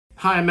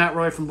Hi, I'm Matt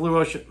Roy from Blue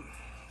Ocean.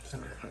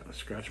 Sorry, I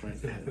scratched my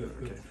head.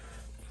 Okay.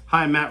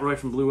 Hi, I'm Matt Roy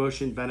from Blue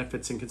Ocean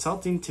Benefits and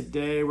Consulting.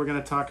 Today, we're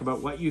going to talk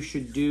about what you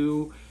should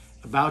do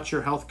about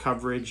your health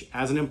coverage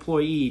as an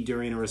employee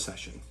during a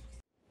recession.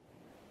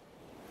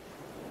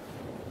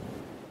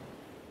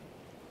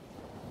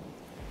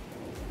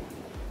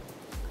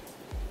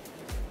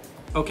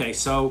 Okay,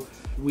 so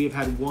we've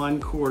had 1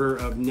 quarter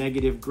of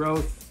negative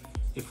growth.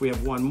 If we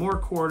have one more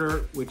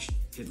quarter, which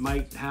it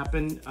might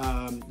happen,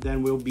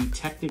 then we'll be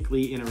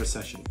technically in a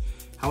recession.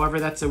 However,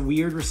 that's a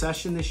weird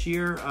recession this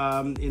year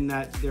in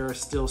that there are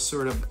still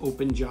sort of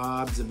open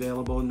jobs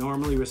available.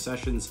 Normally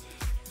recessions,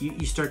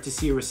 you start to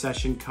see a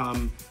recession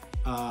come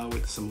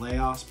with some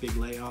layoffs, big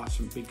layoffs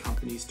from big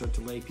companies start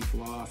to lay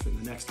people off, and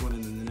the next one,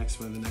 and then the next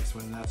one, and the next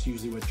one, and that's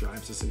usually what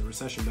drives us into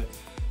recession. But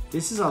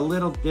this is a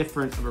little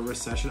different of a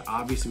recession,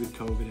 obviously with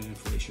COVID and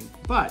inflation,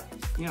 but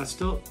it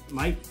still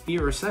might be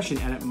a recession,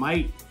 and it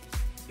might,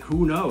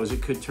 who knows,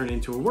 it could turn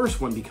into a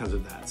worse one because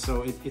of that.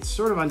 So it's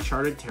sort of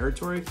uncharted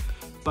territory.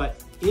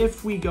 But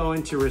if we go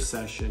into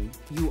recession,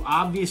 you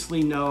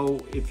obviously know,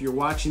 if you're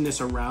watching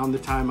this around the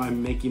time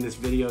I'm making this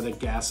video, that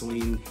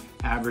gasoline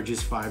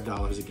averages $5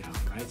 a gallon,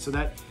 right? So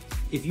that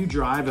if you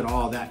drive at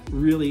all, that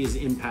really is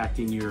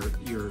impacting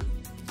your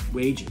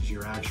wages,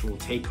 your actual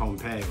take-home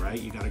pay, right?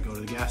 You got to go to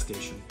the gas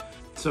station.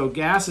 So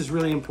gas is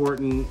really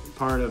important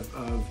part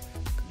of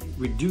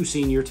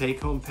reducing your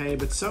take-home pay,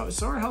 but so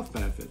are health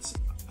benefits.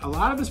 A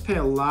lot of us pay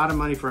a lot of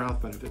money for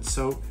health benefits.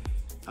 So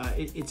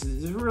it's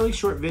a really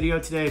short video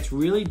today. It's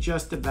really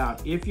just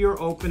about if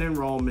your open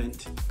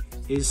enrollment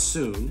is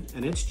soon,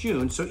 and it's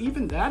June, so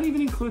that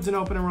even includes an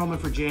open enrollment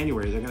for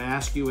January. They're going to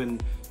ask you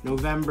in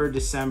November,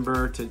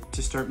 December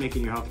to start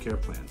making your healthcare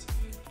plans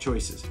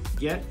choices.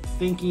 Get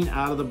thinking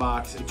out of the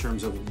box in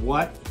terms of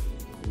what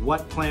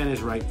plan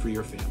is right for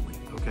your family,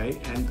 okay?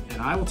 And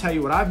I will tell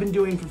you what I've been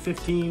doing for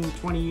 15,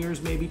 20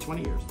 years, maybe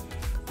 20 years,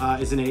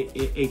 is an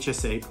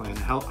HSA plan,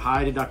 a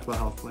high deductible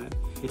health plan.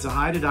 It's a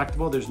high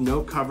deductible. There's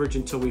no coverage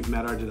until we've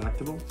met our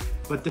deductible.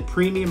 But the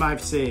premium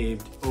I've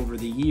saved over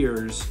the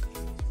years,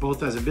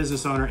 both as a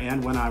business owner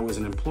and when I was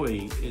an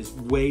employee, is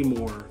way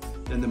more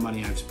than the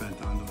money I've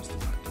spent on those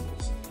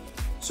deductibles.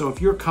 So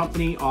if your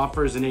company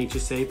offers an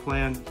HSA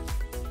plan,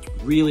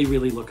 really,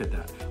 really look at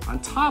that. On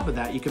top of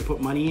that, you can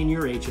put money in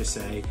your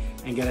HSA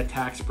and get a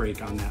tax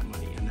break on that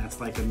money. And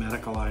that's like a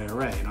medical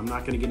IRA. And I'm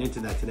not going to get into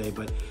that today,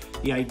 but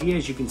the idea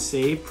is you can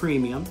save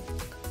premium,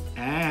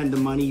 and the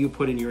money you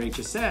put in your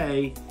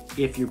HSA,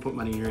 if you put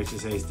money in your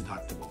HSA, is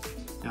deductible.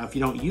 Now, if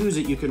you don't use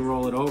it, you can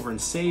roll it over and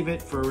save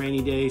it for a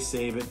rainy day,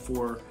 save it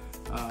for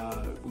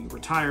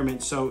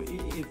retirement. So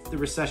if the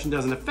recession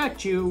doesn't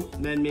affect you,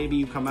 then maybe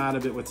you come out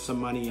of it with some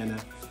money and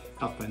a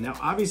health plan. Now,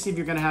 obviously, if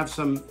you're going to have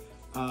some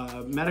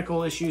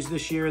medical issues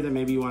this year, then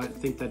maybe you want to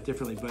think that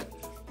differently. But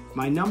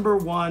my number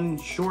one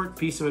short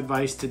piece of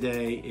advice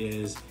today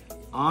is,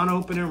 on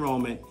open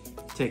enrollment,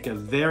 take a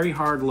very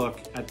hard look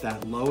at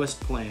that lowest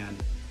plan,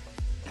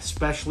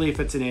 especially if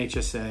it's an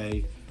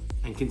HSA,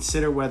 and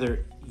consider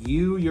whether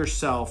you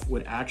yourself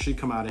would actually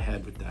come out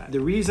ahead with that.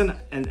 The reason,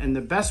 and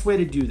the best way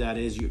to do that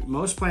is,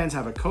 most plans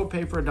have a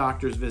copay for a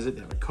doctor's visit,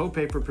 they have a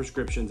copay for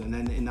prescriptions, and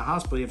then in the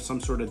hospital you have some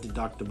sort of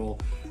deductible,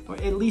 or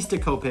at least a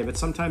copay, but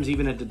sometimes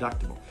even a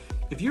deductible.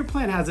 If your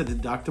plan has a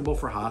deductible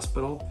for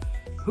hospital,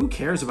 who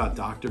cares about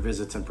doctor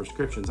visits and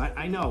prescriptions?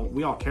 I know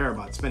we all care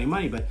about spending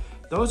money, but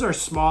those are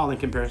small in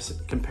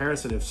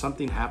comparison. If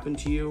something happened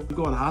to you, you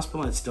go in the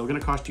hospital and it's still gonna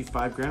cost you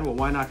 $5 grand, well,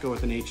 why not go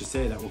with an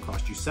HSA that will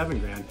cost you $7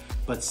 grand,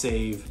 but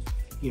save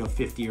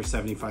 $50 or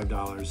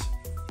 $75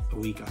 a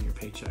week on your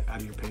paycheck, out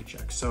of your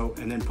paycheck. So,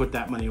 and then put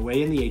that money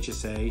away in the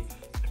HSA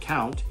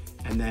account,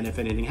 and then if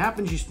anything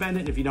happens, you spend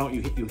it, and if you don't,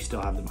 you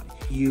still have the money.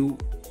 You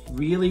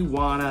really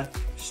wanna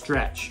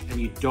stretch,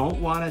 and you don't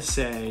wanna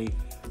say,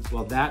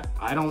 well,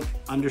 I don't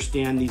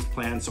understand these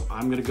plans, so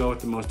I'm gonna go with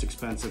the most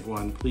expensive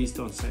one. Please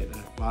don't say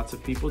that. Lots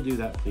of people do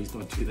that. Please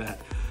don't do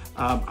that.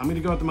 I'm gonna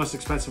go with the most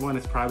expensive one.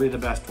 It's probably the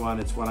best one.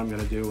 It's what I'm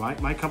gonna do.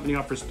 My company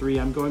offers 3.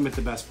 I'm going with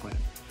the best plan.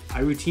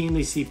 I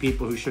routinely see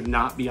people who should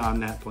not be on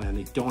that plan.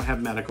 They don't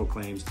have medical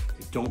claims.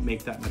 They don't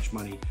make that much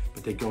money,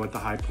 but they go with the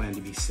high plan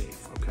to be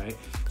safe, okay?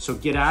 So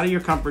get out of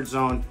your comfort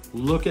zone.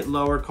 Look at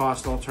lower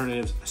cost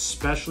alternatives,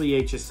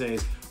 especially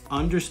HSAs.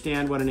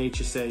 Understand what an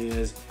HSA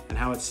is and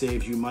how it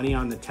saves you money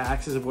on the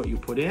taxes of what you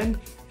put in,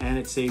 and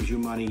it saves you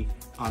money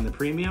on the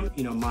premium.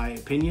 My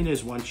opinion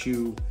is, once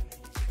you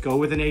go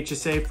with an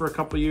HSA for a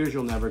couple of years,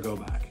 you'll never go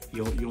back.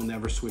 You'll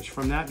never switch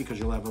from that, because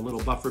you'll have a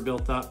little buffer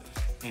built up,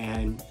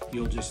 and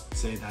you'll just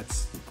say,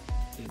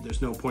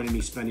 there's no point in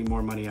me spending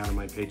more money out of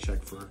my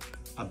paycheck for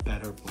a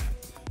better plan.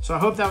 So I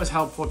hope that was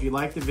helpful. If you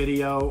liked the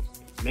video,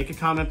 make a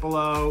comment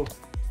below,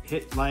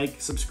 hit like,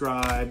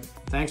 subscribe.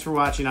 Thanks for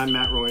watching. I'm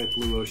Matt Roy at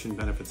Blue Ocean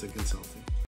Benefits and Consulting.